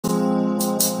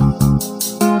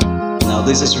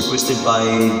This is requested by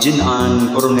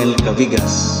Jinan Coronel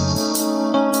Cavigas,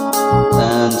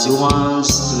 and she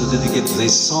wants to dedicate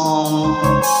this song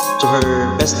to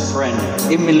her best friend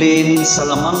Emeline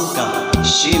Salamanca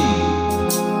Shim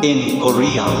in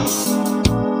Korea.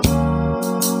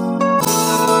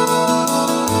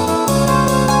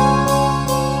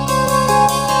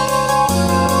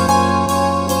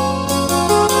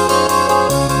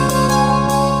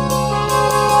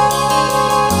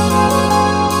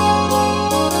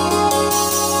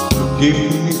 Give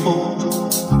me hope,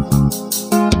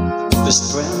 the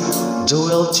strength, the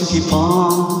will to keep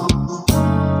on.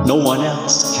 No one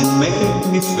else can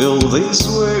make me feel this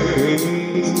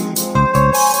way,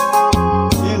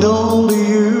 and only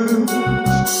you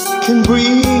can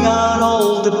bring out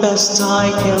all the best I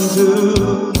can do.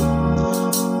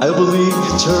 I believe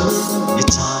you turn the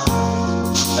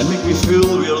tide and make me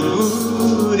feel real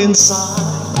good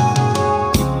inside.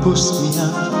 You push me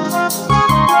up,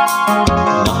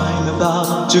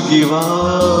 about to give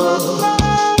up.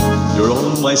 You're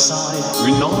on my side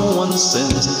with no one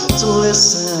seems to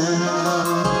listen.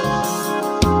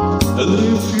 And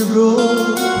if you go,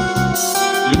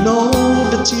 you know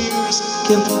the tears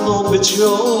can't help but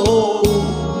show.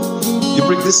 You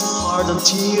break this heart and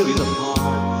tear it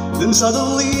apart, then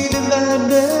suddenly the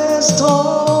madness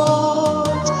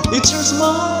starts. It's your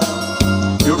smile,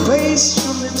 your face,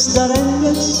 your lips that I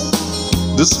miss,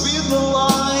 the sweet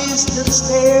eyes that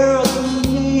stare at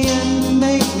me and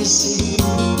make me see.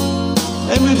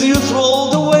 And with you throw all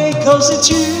the way, cause it's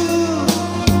you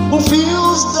who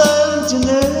feels the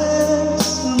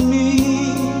emptiness in me.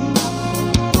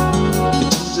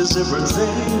 It changes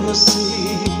everything you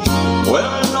see when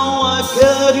I know I've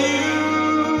got you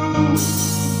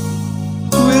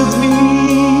with me.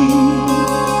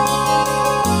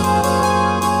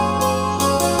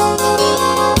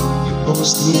 You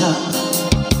post me up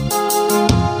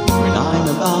when I'm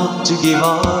about to give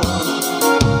up.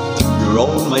 You're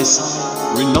on my side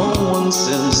when no one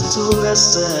seems to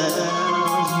listen.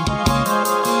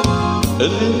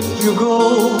 And if you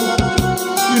go,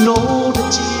 you know the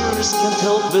tears can't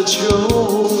help but show.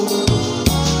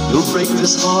 You'll break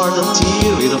this heart and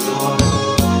tear it apart,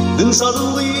 then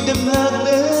suddenly the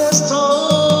madness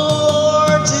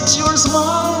starts. It's your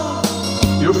smile,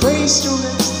 your face, your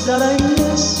lips that I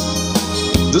miss,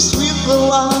 the sweet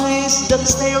little eyes that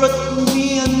stare at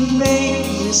me and make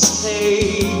me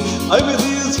stay. I'm with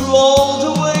you through all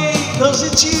the way, cause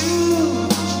it's you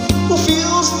who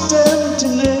feels the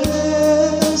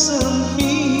emptiness in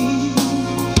me.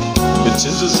 It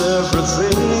changes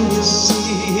everything you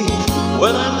see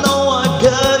when I know I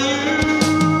got you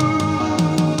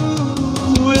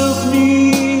with me.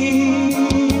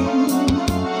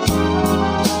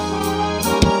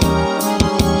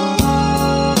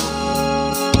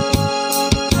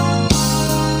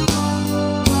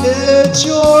 It's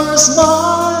your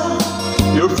smile,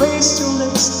 your face, your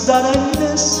lips that I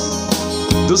miss,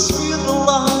 the sweet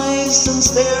eyes and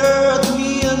stare at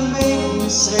me and make me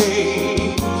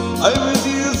say, I'm with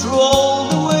you through all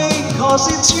the way, cause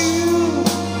it's you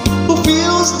who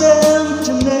feels the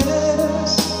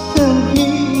emptiness in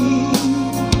me.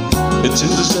 It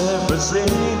changes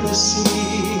everything you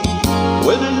see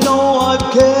when I know I've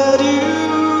got